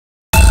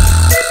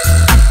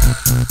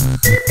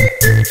Hey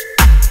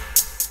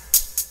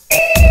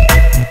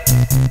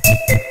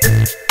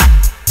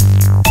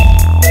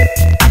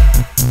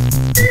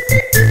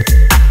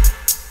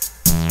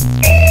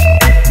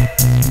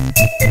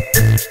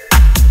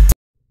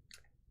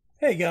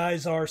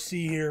guys,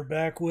 RC here,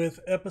 back with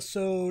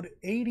episode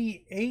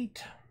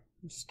 88.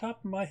 Is the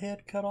top of my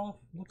head cut off?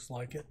 Looks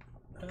like it.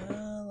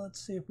 Let's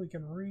see if we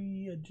can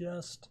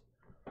readjust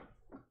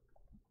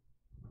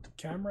the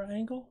camera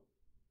angle.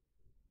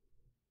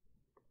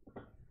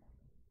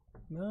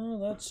 No,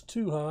 that's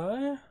too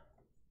high.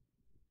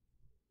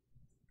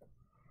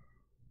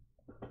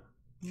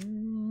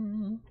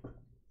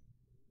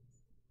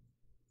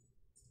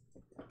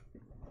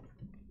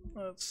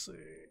 Let's see.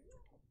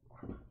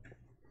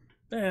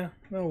 Yeah,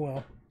 oh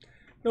well.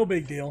 No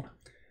big deal.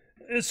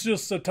 It's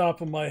just the top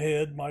of my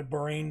head, my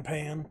brain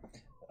pan.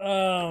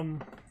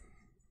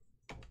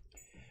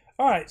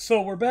 Alright,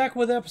 so we're back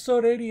with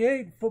episode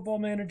 88, Football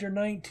Manager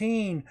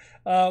 19.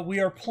 We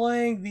are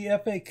playing the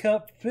FA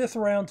Cup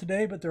 5th round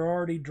today, but they're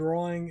already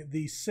drawing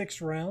the 6th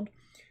round.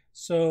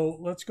 So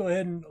let's go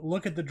ahead and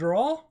look at the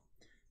draw.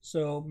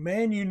 So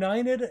Man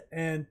United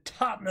and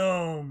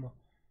Tottenham.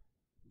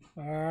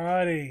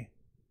 Alrighty.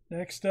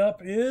 Next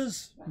up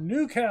is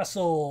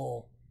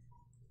Newcastle.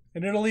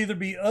 And it'll either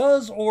be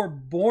us or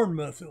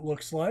Bournemouth, it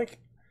looks like.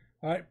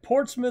 All right,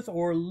 Portsmouth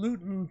or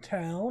Luton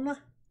Town.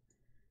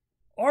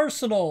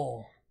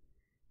 Arsenal.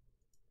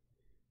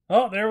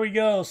 Oh, there we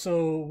go.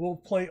 So we'll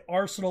play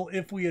Arsenal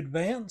if we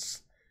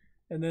advance.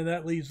 And then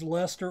that leaves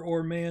Leicester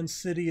or Man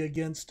City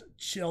against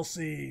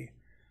Chelsea.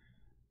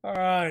 All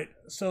right,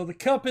 so the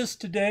Cup is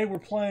today. We're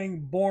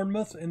playing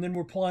Bournemouth, and then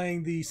we're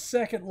playing the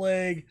second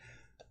leg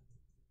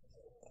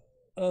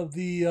of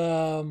the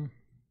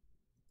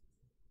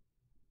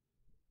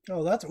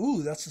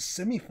that's a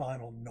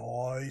semifinal.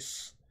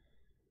 Nice,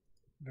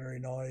 very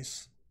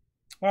nice.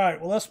 All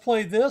right, well, let's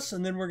play this,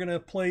 and then we're gonna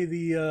play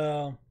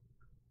the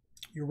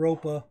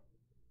Europa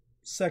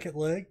second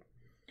leg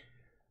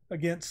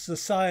against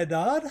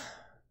Sociedad.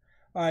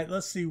 All right,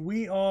 let's see.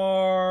 We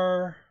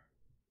are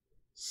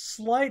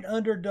slight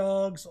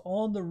underdogs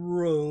on the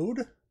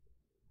road.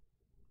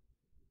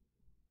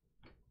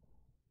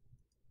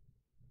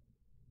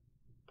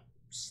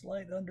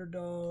 Slight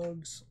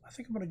underdogs. I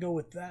think I'm going to go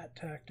with that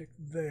tactic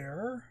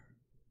there.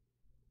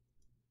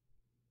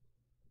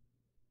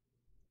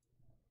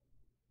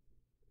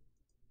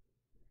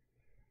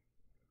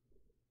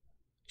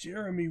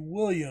 Jeremy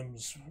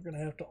Williams. We're going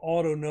to have to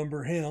auto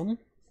number him.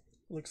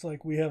 Looks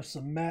like we have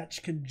some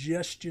match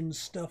congestion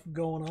stuff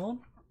going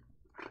on.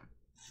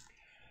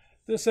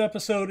 This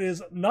episode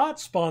is not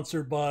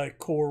sponsored by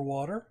Core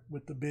Water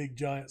with the big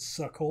giant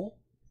suck hole.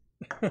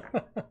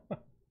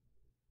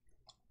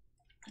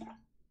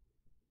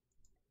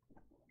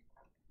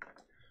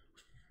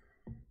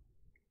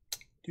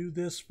 Do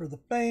this for the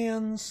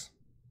fans.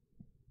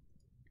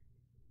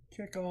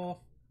 Kickoff,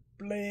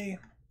 play.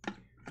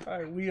 All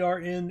right, we are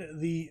in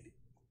the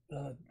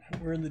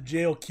we're in the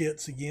jail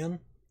kits again.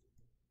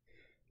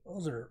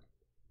 Those are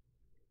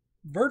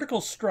vertical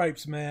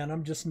stripes, man.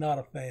 I'm just not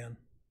a fan.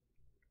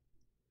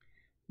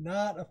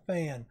 Not a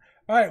fan.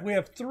 All right, we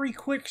have 3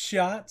 quick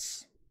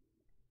shots.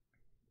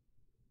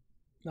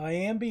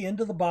 Nyambi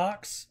into the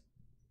box.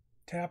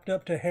 Tapped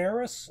up to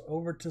Harris,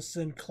 over to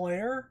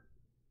Sinclair.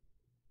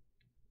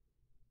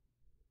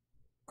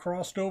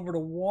 Crossed over to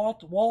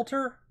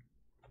Walter.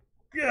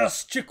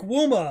 Yes,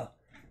 Chukwuma.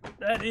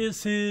 That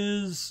is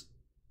his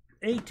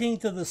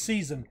 18th of the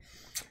season.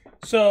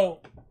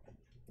 So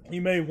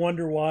you may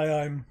wonder why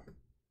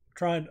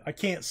I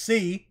can't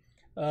see.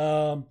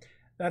 That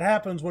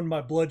happens when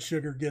my blood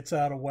sugar gets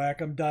out of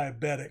whack. I'm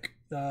diabetic.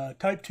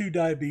 Type 2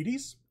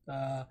 diabetes.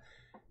 I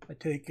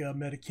take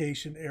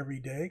medication every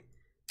day.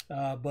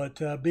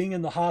 But being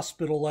in the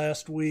hospital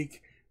last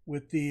week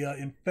with the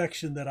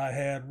infection that I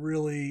had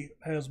really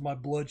has my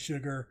blood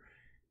sugar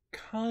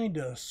kind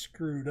of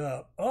screwed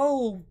up.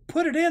 Oh,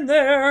 put it in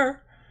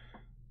there.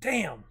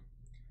 Damn.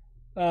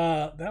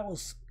 That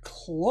was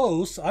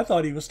close. I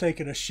thought he was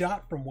taking a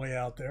shot from way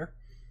out there.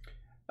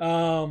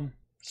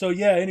 So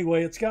yeah,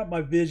 anyway, it's got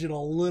my vision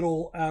a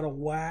little out of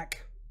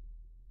whack.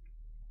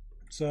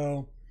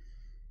 So,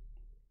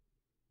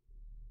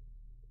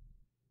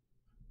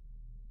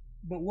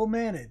 but we'll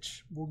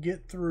manage. We'll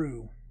get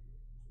through.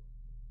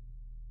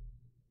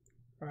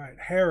 All right,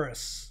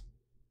 Harris.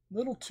 A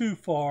little too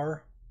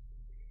far.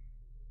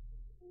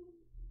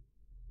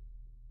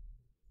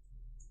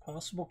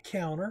 Possible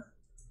counter.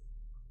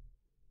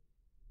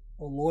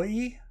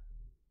 Oloyi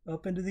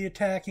up into the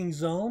attacking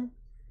zone.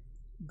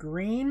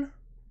 Green.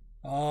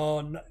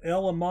 El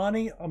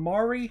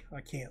Amari.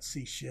 I can't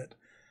see shit.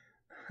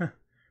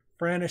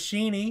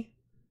 Franashini.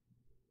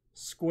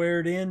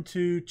 Squared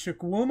into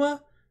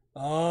Chukwuma.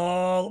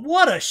 Oh,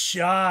 what a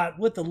shot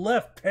with the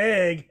left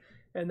peg.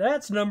 And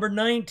that's number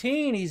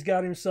 19. He's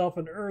got himself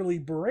an early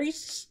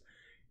brace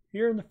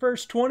here in the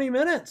first 20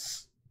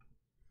 minutes.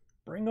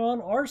 Bring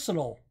on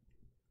Arsenal.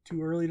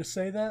 Too early to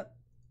say that?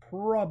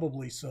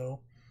 Probably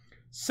so.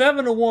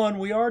 7-1,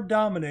 we are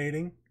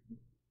dominating.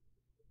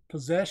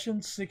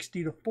 Possession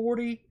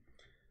 60-40.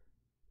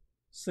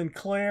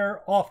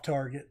 Sinclair off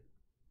target.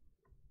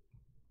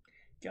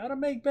 Got to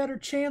make better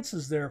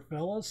chances there,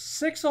 fellas.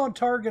 6 on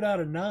target out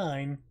of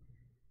 9.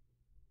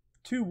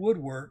 2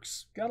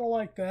 woodworks. Got to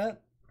like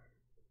that.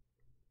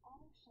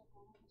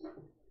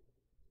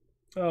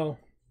 Oh,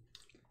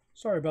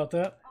 sorry about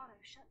that. Auto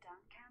shutdown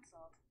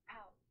canceled. How?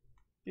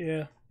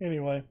 Yeah,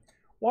 anyway.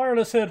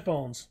 Wireless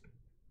headphones.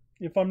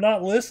 If I'm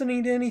not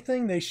listening to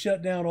anything, they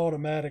shut down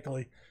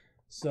automatically.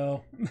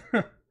 So,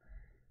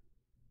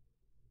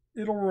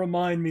 it'll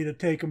remind me to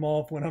take them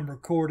off when I'm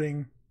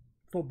recording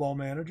Football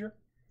Manager.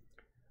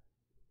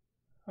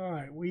 All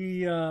right,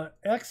 we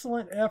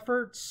excellent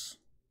efforts.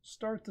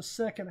 Start the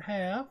second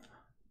half.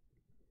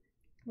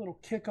 Little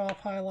kickoff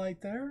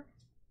highlight there.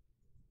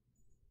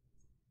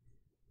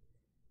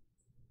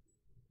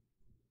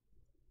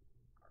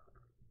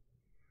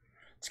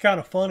 It's kind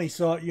of funny.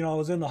 So, you know, I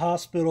was in the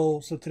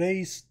hospital. So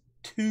today's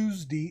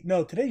Tuesday.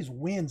 No, today's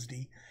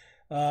Wednesday.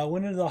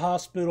 Went into the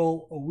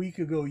hospital a week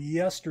ago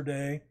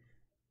yesterday.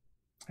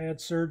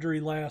 Had surgery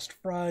last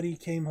Friday.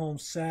 Came home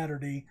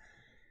Saturday.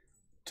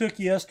 Took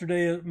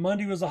yesterday.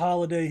 Monday was a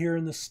holiday here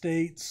in the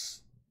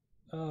States.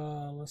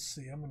 Let's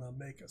see. I'm going to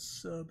make a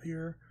sub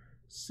here.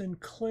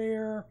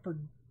 Sinclair for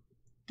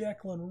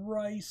Declan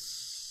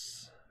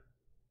Rice.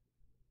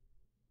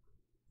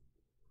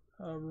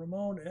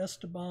 Ramon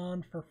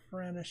Esteban for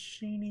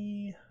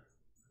Franiscini.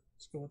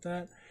 Let's go with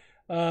that.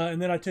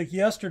 And then I took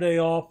yesterday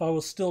off. I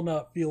was still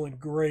not feeling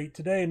great.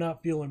 Today,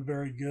 not feeling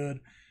very good.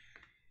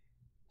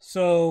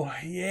 So,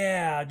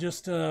 yeah,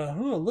 just a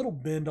little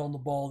bend on the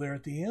ball there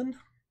at the end.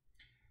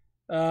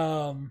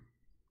 Got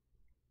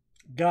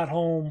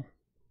home,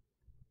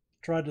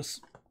 tried to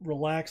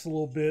relax a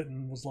little bit,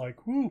 and was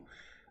like, whoo,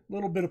 a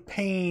little bit of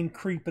pain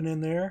creeping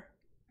in there.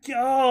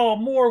 Oh,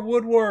 more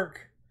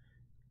woodwork.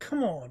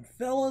 Come on,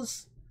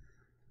 fellas.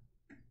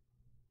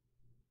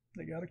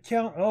 They got to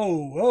count.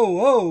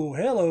 Oh,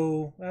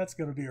 hello. That's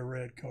going to be a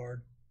red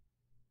card.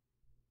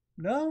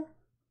 No?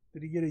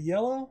 Did he get a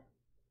yellow?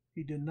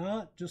 He did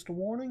not. Just a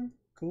warning.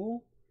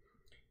 Cool.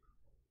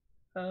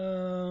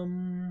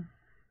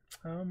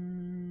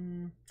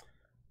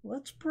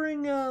 Let's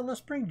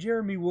bring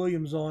Jeremy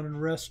Williams on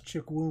and rest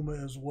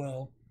Chukwuma as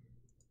well.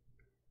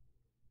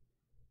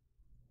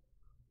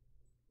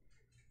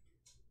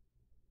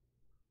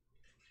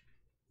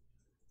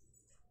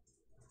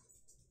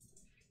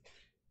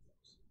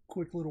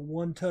 Quick little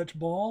one-touch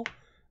ball.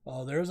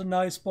 Oh, there's a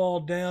nice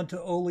ball down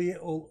to Oli.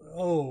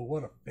 Oh,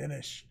 what a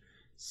finish.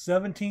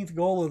 17th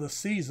goal of the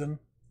season.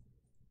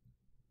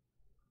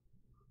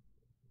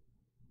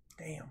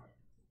 Damn.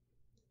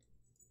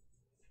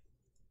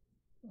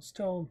 Let's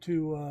tell him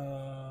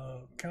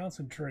to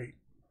concentrate.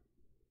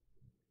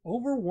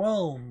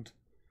 Overwhelmed.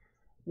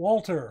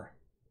 Walter.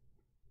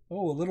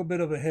 Oh, a little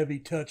bit of a heavy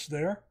touch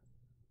there.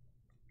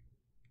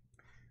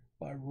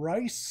 By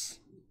Rice.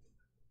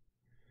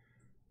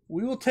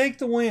 We will take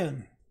the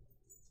win.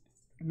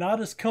 Not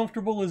as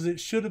comfortable as it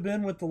should have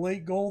been with the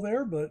late goal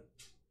there, but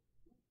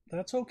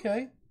that's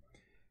okay.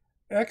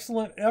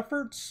 Excellent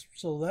efforts.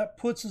 So that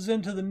puts us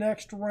into the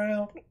next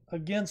round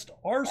against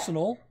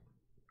Arsenal.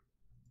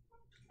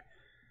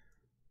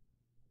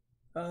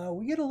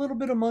 We get a little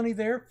bit of money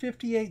there,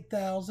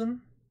 $58,000.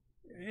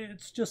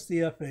 It's just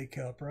the FA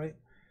Cup, right?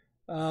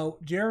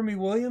 Jeremy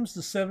Williams, the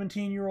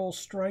 17-year-old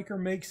striker,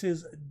 makes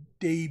his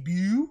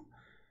debut.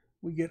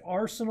 We get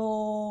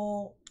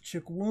Arsenal,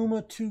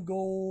 Chukwuma, 2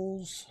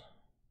 goals.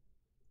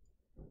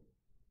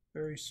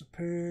 Very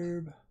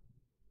superb.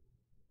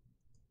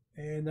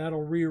 And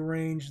that'll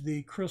rearrange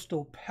the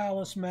Crystal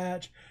Palace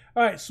match.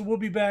 All right, so we'll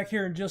be back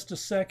here in just a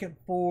second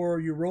for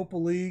Europa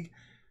League.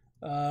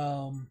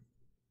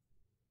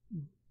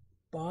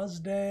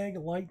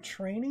 Bosdag light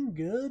training,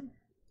 good.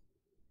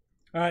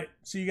 All right,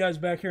 see you guys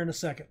back here in a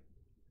second.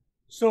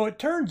 So it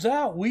turns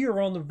out we are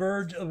on the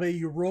verge of a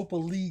Europa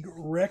League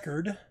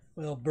record.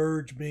 Well,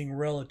 verge being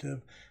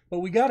relative. But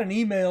we got an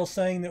email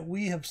saying that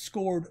we have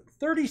scored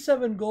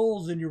 37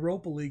 goals in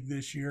Europa League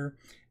this year,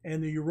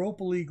 and the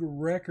Europa League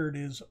record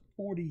is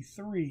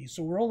 43.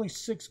 So we're only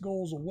 6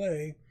 goals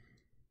away.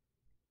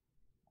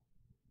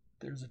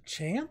 There's a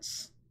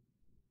chance?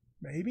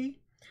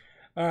 Maybe?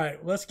 All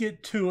right, let's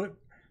get to it.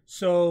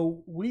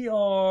 So we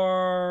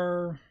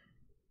are...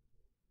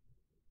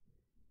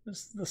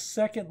 This is the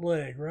second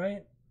leg,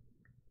 right?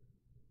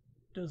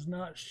 Does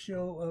not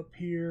show up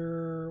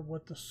here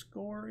what the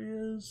score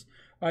is.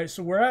 All right,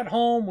 so we're at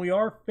home. We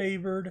are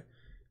favored.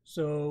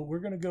 So we're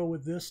going to go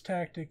with this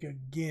tactic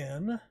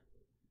again.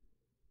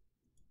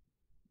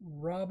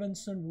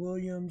 Robinson,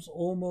 Williams,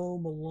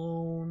 Olmo,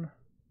 Malone.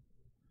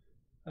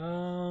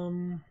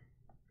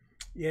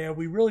 Yeah,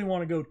 we really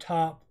want to go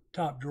top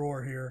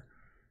drawer here.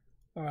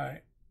 All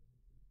right.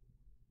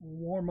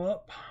 Warm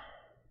up.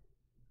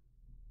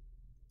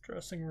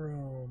 Dressing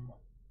room.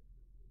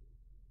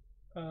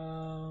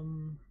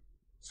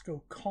 Let's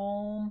go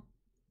calm.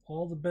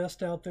 All the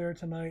best out there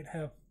tonight.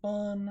 Have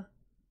fun.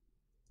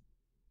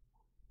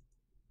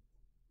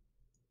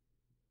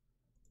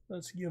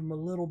 Let's give them a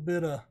little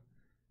bit of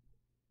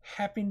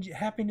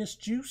happiness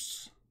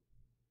juice.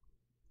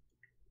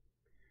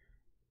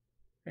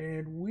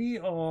 And we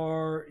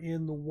are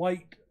in the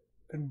white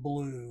and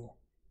blue.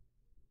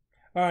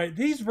 All right,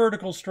 these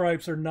vertical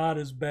stripes are not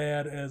as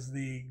bad as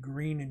the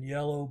green and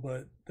yellow,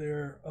 but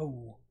they're,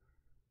 oh.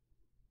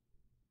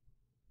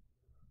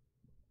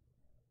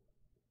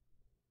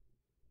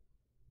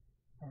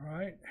 All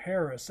right,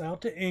 Harris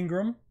out to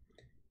Ingram.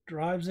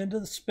 Drives into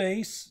the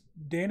space.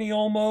 Danny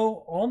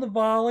Olmo on the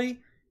volley.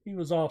 He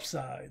was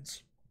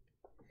offsides.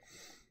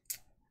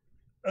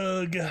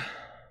 Ugh.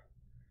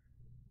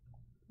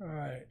 All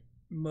right.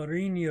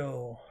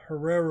 Mourinho,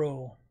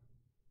 Herrero,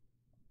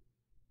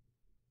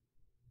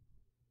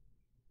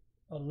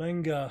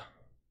 Alenga.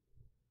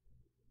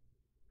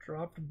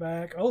 Dropped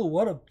back. Oh,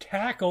 what a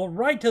tackle.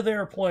 Right to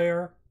their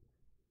player.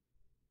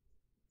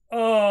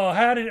 Oh,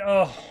 how did...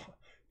 Oh,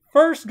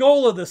 first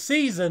goal of the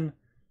season.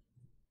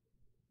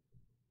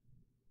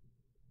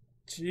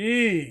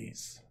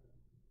 Jeez.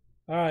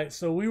 All right,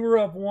 so we were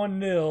up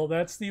 1-0.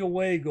 That's the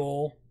away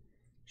goal.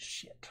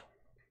 Shit.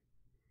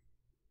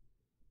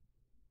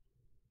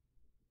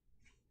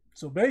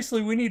 So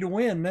basically, we need to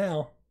win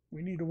now.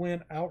 We need to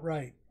win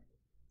outright.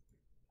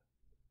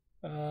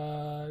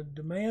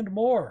 Demand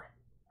more.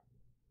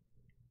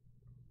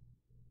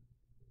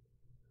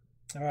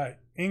 All right,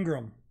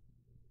 Ingram.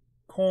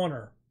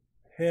 Corner.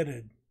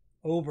 Headed.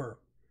 Over.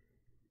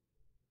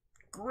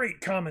 Great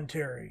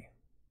commentary.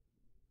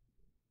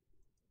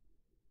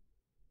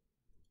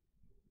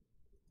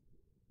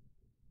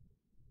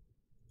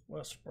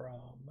 West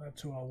Brom.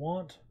 That's who I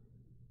want.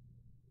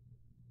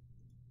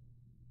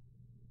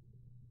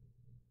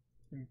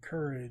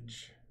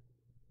 Encourage.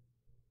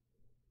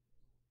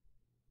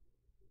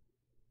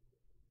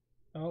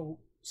 Oh,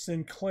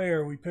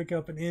 Sinclair. We pick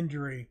up an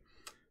injury.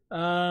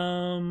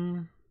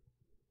 Going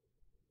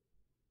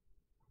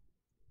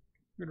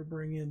to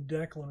bring in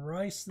Declan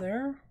Rice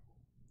there.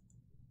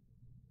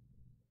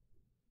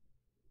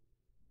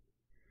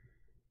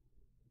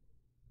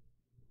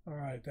 All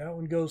right, that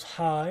one goes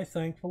high,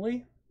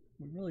 thankfully.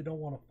 We really don't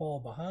want to fall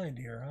behind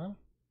here, huh?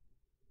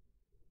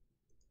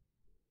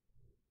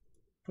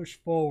 Push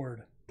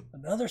forward.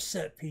 Another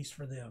set piece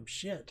for them.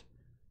 Shit.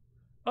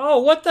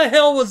 Oh, what the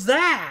hell was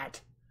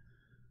that?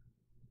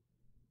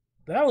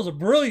 That was a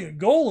brilliant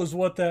goal is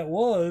what that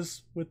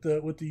was with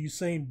the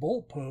Usain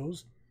Bolt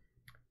pose.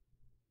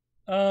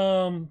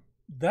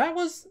 That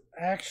was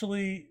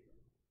actually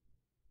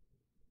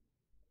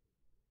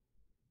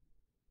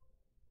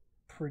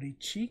pretty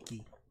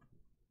cheeky.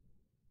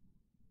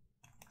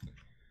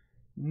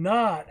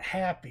 Not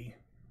happy.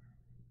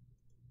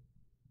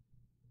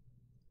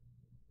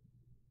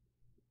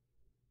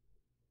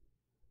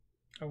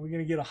 Are we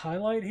going to get a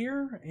highlight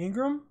here?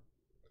 Ingram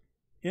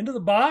into the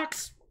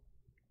box.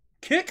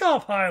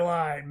 Kickoff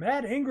highlight.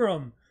 Matt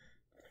Ingram,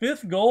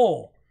 5th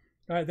goal.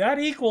 All right, that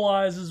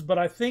equalizes, but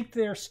I think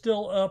they're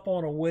still up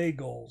on away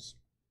goals.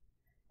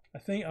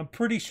 I'm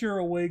pretty sure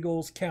away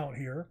goals count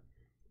here.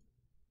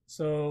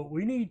 So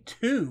we need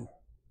 2.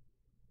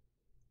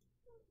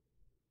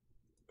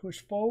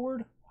 Push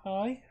forward.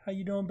 Hi, how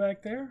you doing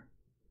back there?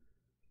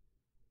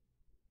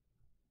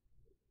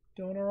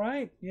 Doing all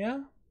right?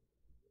 Yeah?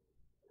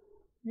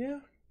 Yeah,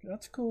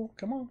 that's cool.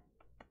 Come on.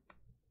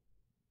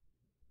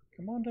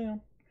 Come on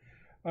down.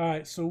 All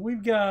right, so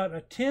we've got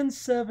a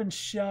 10-7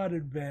 shot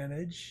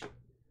advantage.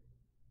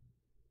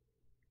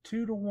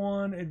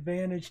 2-1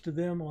 advantage to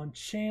them on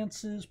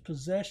chances.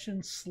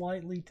 Possession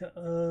slightly to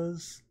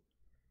us.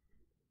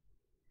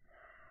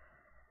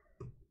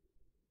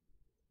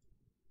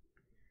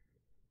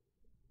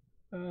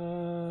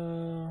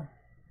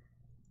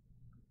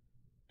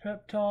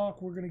 Pep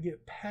talk. We're going to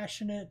get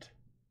passionate.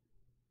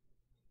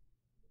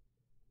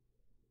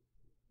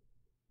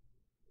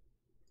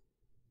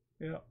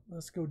 Yeah,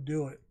 let's go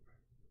do it.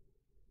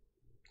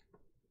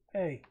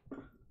 Hey,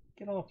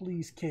 get off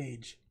Lee's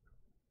cage.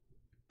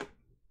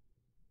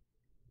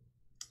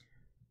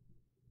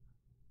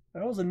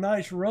 That was a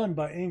nice run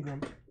by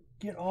Ingram.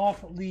 Get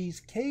off Lee's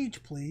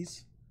cage,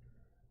 please.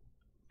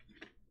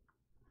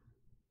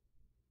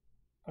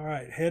 All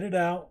right, headed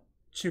out.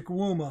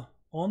 Chukwuma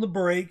on the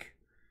break.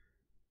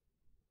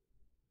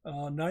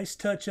 Nice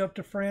touch up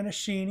to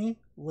Franashini.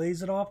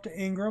 Lays it off to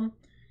Ingram.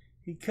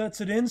 He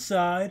cuts it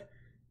inside.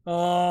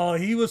 Oh,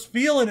 he was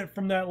feeling it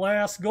from that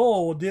last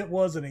goal,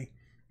 wasn't he?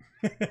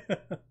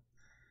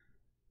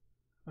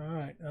 All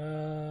right.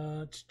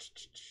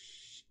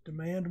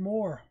 Demand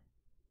more.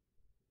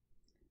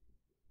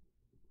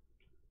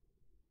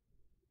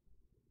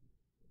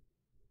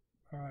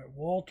 All right.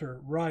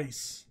 Walter,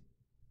 Rice,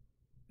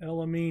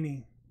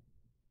 Elamini.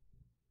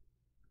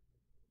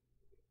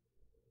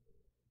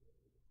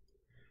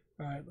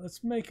 All right.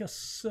 Let's make a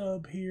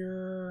sub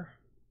here.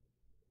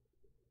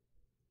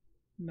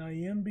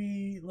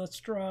 Nyembi. Let's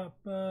drop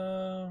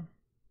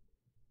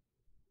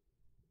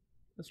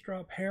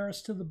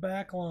Harris to the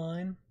back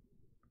line.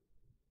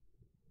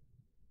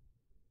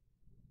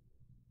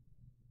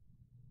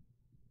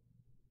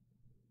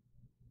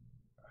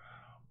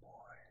 Oh boy.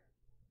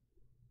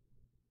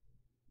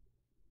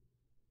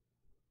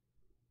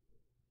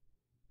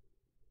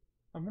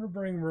 I'm going to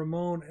bring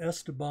Ramon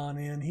Esteban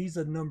in. He's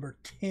a number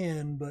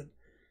 10, but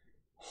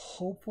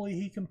Hopefully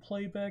he can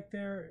play back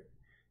there.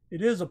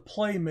 It is a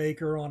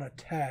playmaker on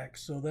attack,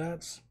 so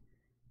that's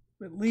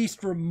at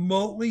least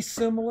remotely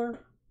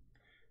similar.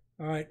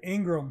 All right,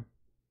 Ingram.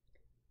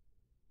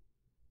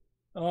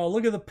 Oh,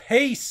 look at the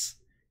pace.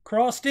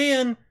 Crossed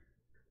in.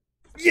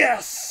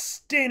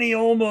 Yes! Danny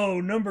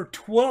Olmo, number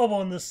 12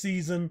 on the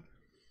season.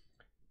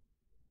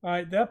 All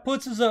right, that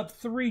puts us up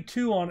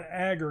 3-2 on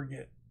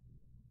aggregate.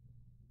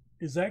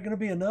 Is that going to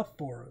be enough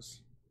for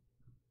us?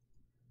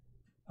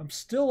 I'm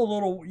still a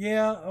little...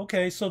 Yeah,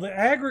 okay, so the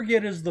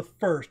aggregate is the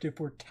first. If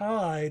we're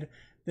tied,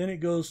 then it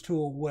goes to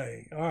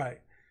away. All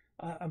right.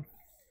 I'm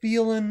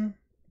feeling...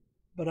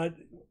 But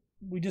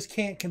we just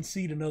can't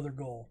concede another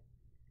goal.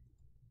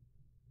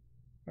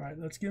 All right,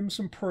 let's give him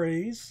some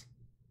praise.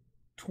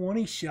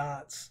 20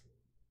 shots.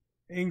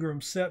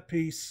 Ingram, set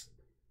piece.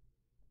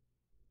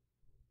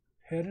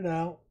 Headed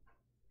out.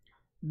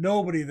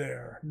 Nobody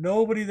there.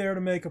 Nobody there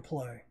to make a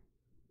play.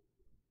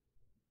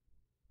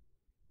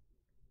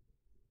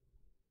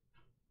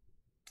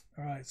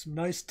 All right, some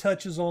nice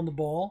touches on the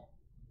ball.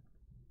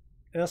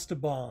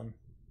 Esteban.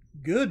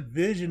 Good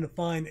vision to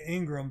find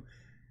Ingram.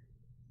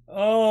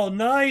 Oh,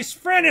 nice.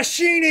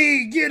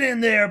 Francescini, get in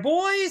there,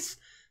 boys.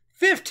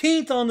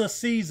 15th on the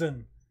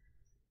season.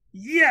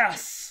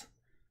 Yes.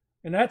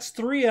 And that's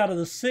 3 out of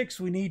the 6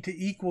 we need to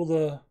equal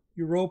the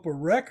Europa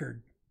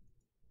record.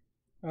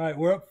 All right,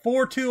 we're up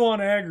 4-2 on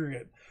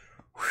aggregate.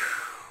 Whew.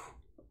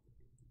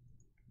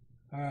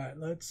 All right,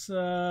 let's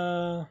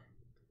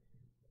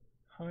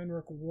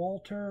Heinrich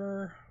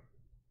Walter.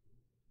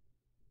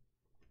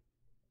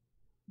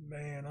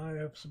 Man, I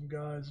have some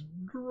guys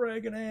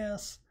dragging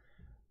ass.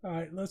 All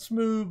right, let's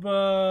move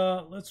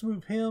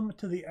him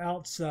to the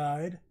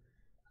outside.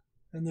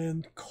 And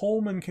then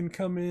Coleman can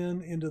come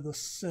into the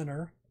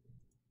center.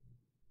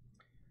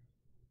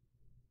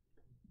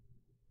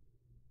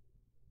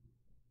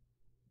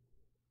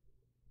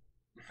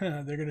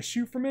 They're going to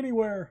shoot from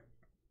anywhere.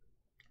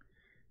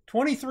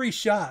 23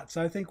 shots.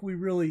 I think we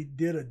really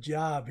did a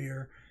job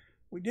here.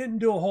 We didn't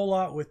do a whole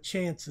lot with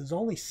chances.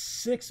 Only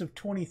 6 of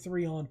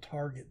 23 on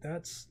target.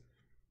 That's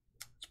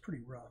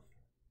pretty rough.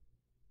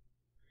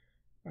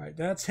 All right,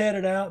 that's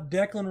headed out.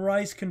 Declan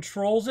Rice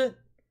controls it.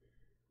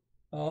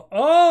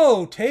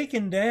 Oh,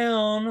 taken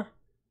down.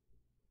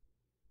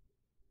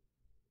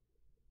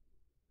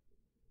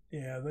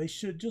 Yeah, they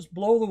should just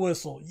blow the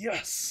whistle.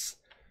 Yes.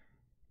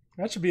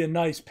 That should be a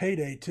nice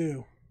payday,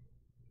 too.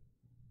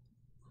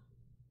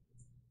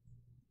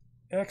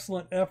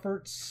 Excellent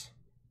efforts.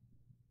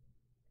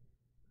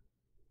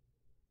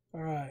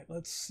 All right,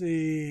 let's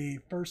see.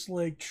 First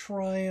leg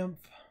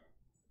triumph.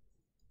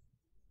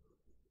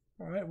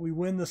 All right, we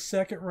win the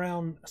second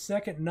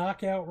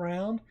knockout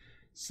round.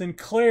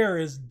 Sinclair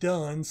is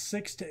done,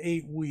 6 to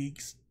 8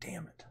 weeks.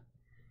 Damn it.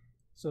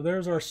 So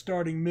there's our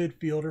starting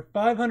midfielder,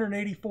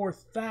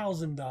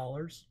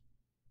 $584,000.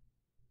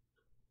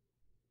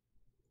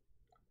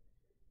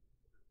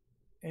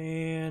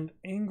 And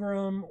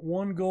Ingram,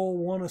 1 goal,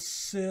 1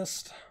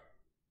 assist.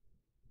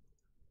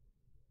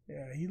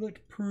 Yeah, he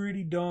looked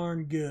pretty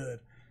darn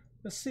good.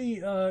 Let's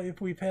see if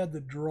we've had the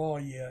draw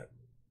yet.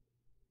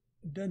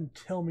 It doesn't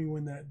tell me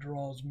when that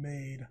draw's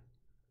made.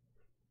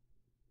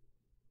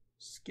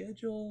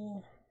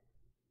 Schedule.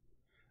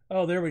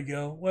 Oh, there we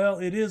go. Well,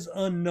 it is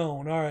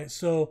unknown. All right,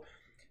 so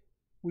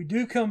we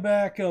do come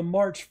back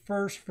March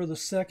 1st for the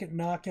second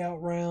knockout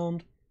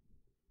round.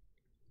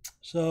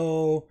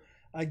 So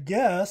I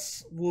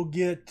guess we'll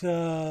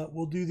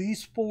do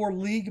these 4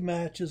 league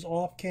matches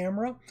off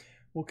camera.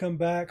 We'll come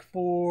back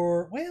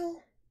for,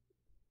 well,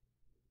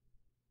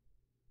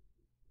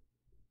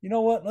 you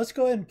know what? Let's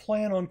go ahead and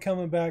plan on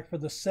coming back for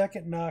the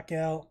second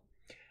knockout.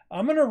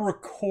 I'm going to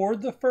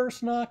record the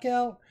first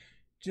knockout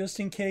just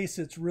in case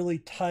it's really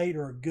tight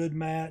or a good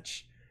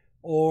match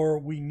or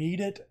we need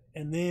it.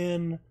 And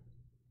then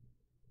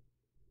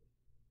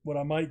what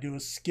I might do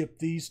is skip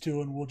these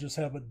 2 and we'll just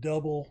have a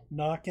double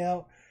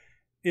knockout.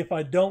 If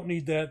I don't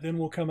need that, then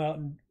we'll come out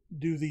and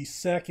do the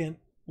second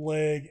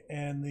leg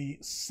and the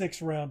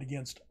 6th round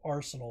against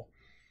Arsenal.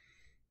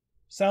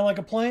 Sound like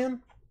a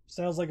plan?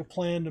 Sounds like a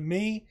plan to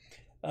me.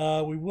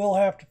 We will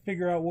have to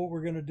figure out what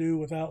we're going to do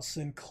without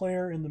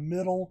Sinclair in the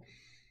middle.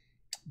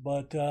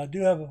 But I do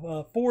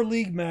have 4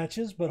 league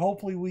matches, but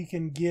hopefully we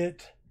can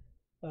get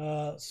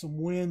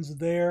some wins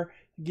there.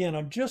 Again,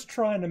 I'm just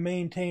trying to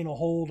maintain a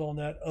hold on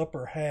that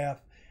upper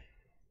half.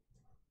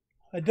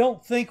 I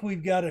don't think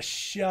we've got a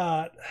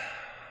shot.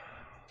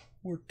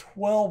 We're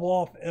 12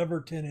 off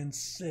Everton in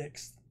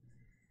 6th.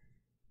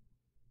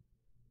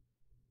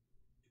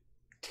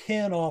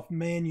 10 off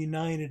Man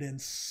United in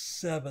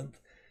 7th.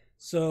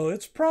 So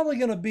it's probably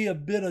going to be a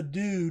bit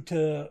ado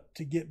to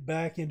get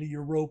back into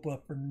Europa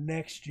for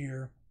next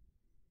year.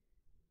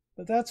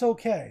 But that's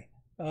okay.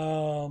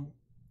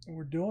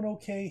 We're doing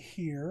okay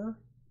here.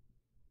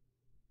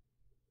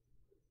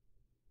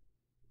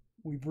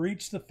 We've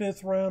reached the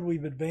 5th round.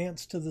 We've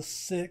advanced to the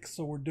 6th,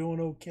 so we're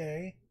doing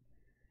okay.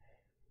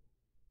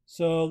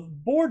 So the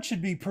board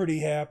should be pretty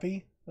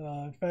happy.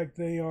 In fact,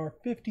 they are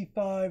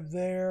 55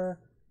 there,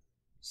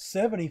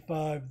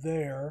 75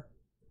 there.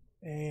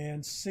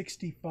 and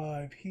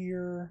 65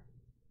 here.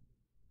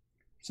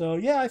 So,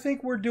 yeah, I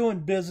think we're doing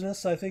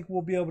business. I think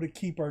we'll be able to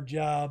keep our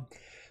job.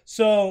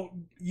 So,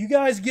 you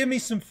guys give me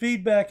some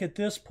feedback at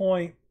this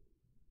point.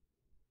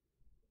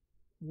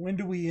 When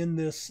do we end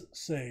this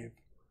save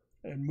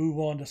and move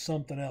on to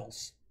something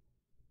else?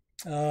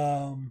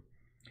 I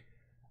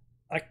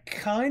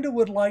kind of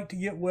would like to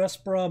get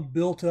West Brom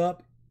built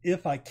up,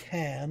 if I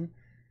can,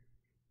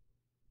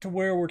 to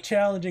where we're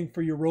challenging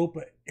for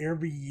Europa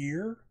every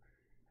year.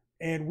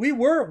 And we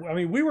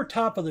were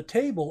top of the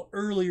table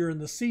earlier in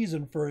the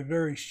season for a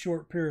very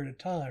short period of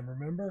time.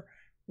 Remember?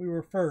 We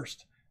were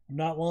first. I'm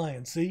not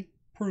lying. See?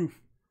 Proof.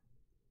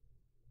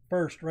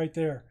 First, right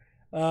there.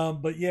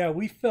 But yeah,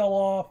 we fell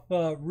off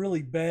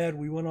really bad.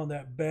 We went on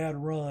that bad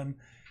run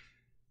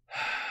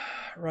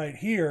right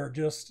here,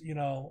 just,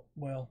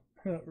 well,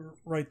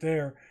 right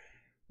there,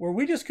 where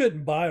we just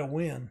couldn't buy a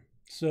win.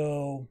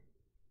 So,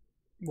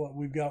 what,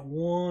 we've got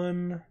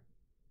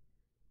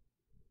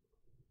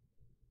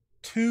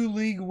 2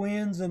 league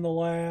wins in the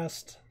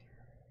last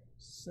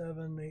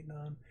 7, 8,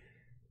 9,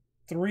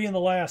 3 in the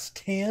last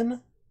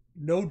 10,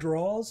 no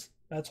draws.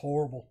 That's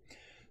horrible.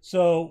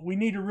 So we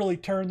need to really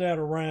turn that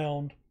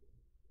around.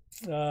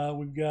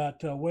 We've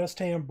got West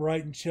Ham,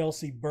 Brighton,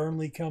 Chelsea,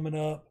 Burnley coming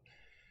up.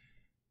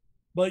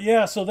 But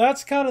yeah, so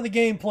that's kind of the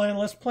game plan.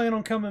 Let's plan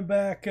on coming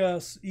back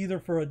either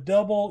for a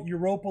double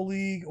Europa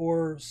League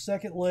or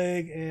second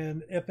leg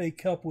and FA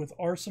Cup with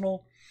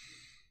Arsenal.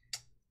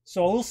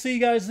 So we'll see you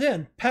guys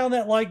then. Pound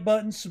that like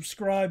button,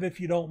 subscribe if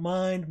you don't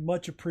mind.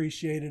 Much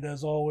appreciated,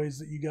 as always,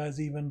 that you guys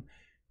even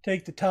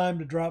take the time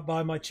to drop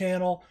by my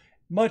channel.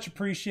 Much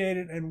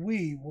appreciated, and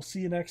we will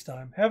see you next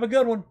time. Have a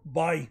good one.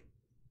 Bye.